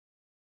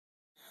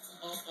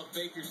of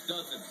Baker's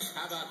dozen.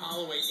 How about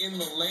Holloway in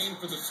the lane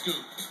for the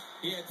scoop?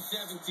 He had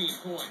 17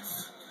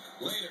 points.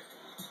 Later,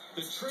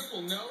 the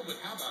triple no, but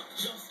how about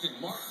Justin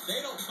Martin?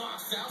 They don't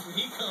box out, and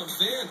he comes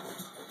in.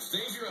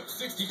 Xavier up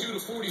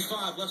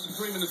 62-45, less than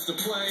 3 minutes to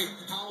play.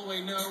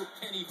 Holloway no,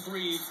 Penny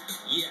freeze,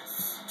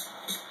 yes.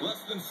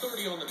 Less than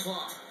 30 on the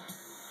clock.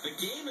 The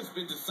game has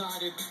been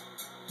decided,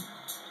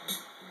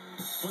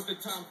 but the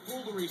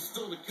tomfoolery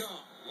still to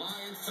come.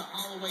 Lions to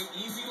Holloway,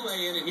 easy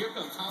lay-in, and here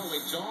comes Holloway,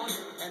 John,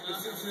 at the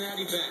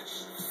Cincinnati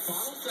bench.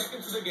 Final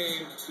seconds of the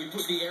game, we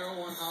put the arrow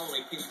on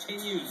Holloway,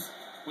 continues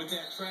with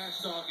that trash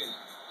talking.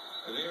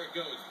 And there it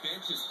goes,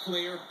 bench is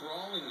clear,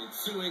 brawling and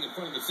ensuing in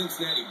front of the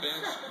Cincinnati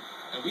bench.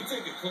 And we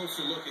take a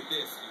closer look at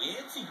this.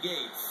 Yancey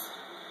Gates,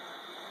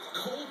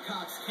 Cole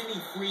Cox, Kenny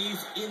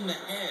Freeze in the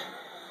head.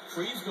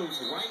 Freeze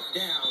goes right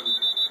down,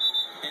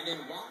 and then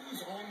while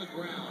he's on the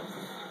ground,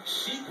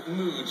 Sheik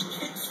Mooj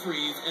kicks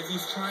Freeze as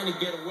he's trying to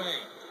get away.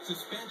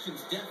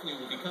 Suspensions definitely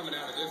will be coming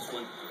out of this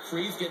one.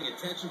 Freeze getting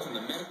attention from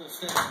the medical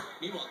staff.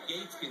 Meanwhile,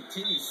 Gates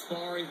continues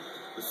sparring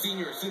the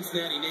senior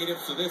Cincinnati native,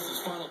 so this is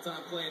final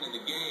time playing in the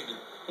game. And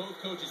both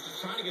coaches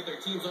just trying to get their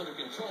teams under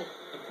control.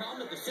 The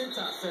problem at the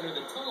Cintas Center,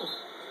 the tunnel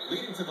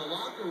leading to the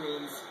locker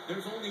rooms,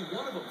 there's only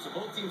one of them, so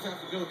both teams have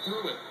to go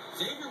through it.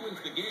 Xavier wins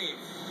the game,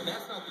 but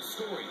that's not the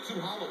story. To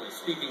Holloway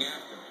speaking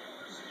after.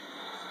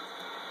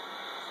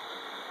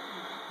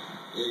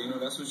 Yeah, you know,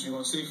 that's what you're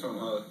going to see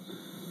from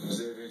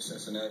Xavier in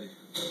Cincinnati.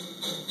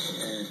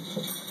 And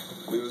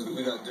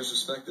we got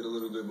disrespected a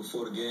little bit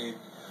before the game.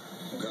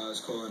 Guys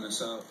calling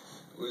us out.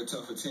 We're a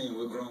tougher team.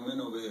 We're grown men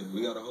over here.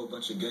 We got a whole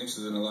bunch of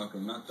gangsters in the locker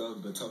room. Not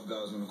thugs, but tough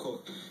guys on the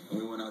court. And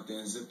we went out there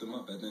and zipped them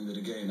up at the end of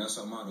the game. That's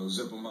our motto,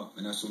 zip them up.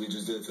 And that's what we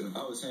just did to them.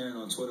 I was hearing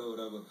on Twitter or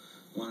whatever,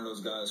 one of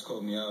those guys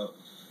called me out.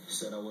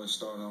 Said I wasn't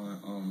starting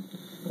on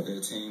their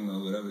team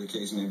or whatever the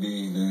case may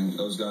be. And then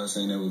those guys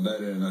saying they were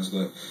better than us.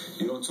 But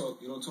you don't talk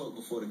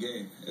before the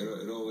game.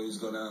 It always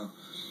go down.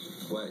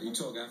 But you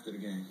talk after the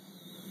game.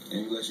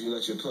 And you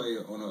let your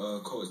player on the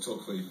court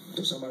talk for you.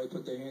 If somebody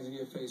put their hands in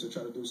your face or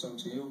try to do something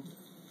to you,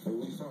 where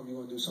we from, you're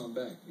going to do something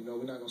back. You know,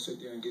 we're not going to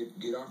sit there and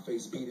get our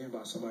face beat in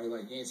by somebody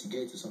like Yancey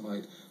Gates or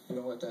somebody. You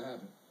know, let that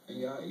happen. And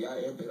y'all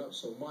amp it up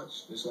so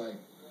much. It's like,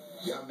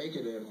 y'all make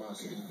it an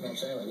animosity. You know what I'm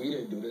saying? Like, we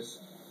didn't do this.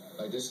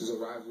 Like, this is a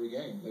rivalry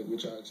game, like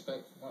what y'all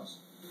expect from us.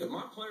 If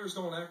my players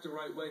don't act the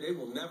right way, they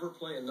will never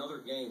play another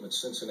game at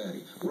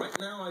Cincinnati. Right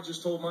now, I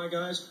just told my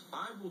guys,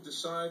 I will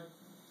decide.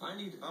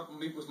 I'll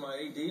meet with my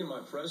AD and my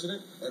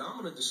president, and I'm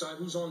going to decide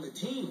who's on the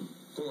team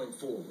going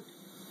forward.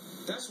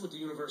 That's what the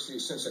University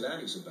of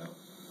Cincinnati is about.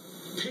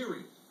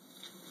 Period.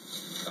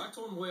 I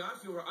told them the way I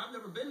feel. I've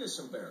never been this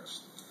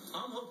embarrassed.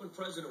 I'm hoping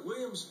President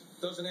Williams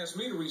doesn't ask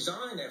me to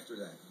resign after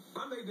that.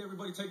 I made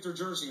everybody take their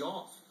jersey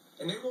off.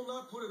 And they will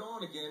not put it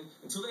on again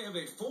until they have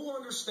a full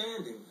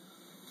understanding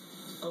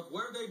of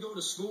where they go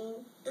to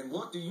school and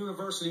what the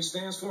university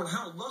stands for and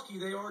how lucky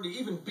they are to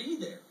even be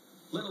there,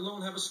 let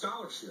alone have a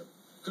scholarship.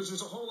 Because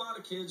there's a whole lot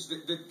of kids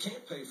that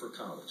can't pay for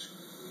college.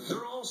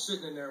 They're all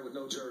sitting in there with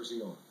no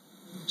jersey on.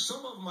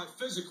 Some of them I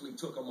physically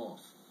took them off.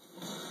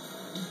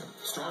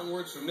 Strong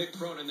words from Mick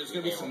Cronin. There's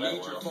going to be some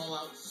major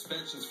fallout and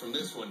suspensions from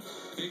this one.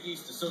 Big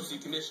East Associate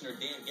Commissioner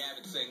Dan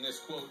Gavin saying this,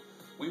 quote,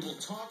 "We will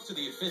talk to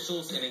the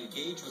officials and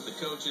engage with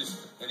the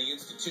coaches and the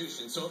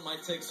institution, so it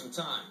might take some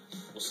time.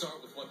 We'll start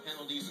with what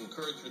penalties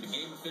incurred through the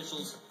game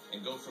officials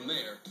and go from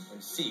there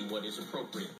and see what is appropriate."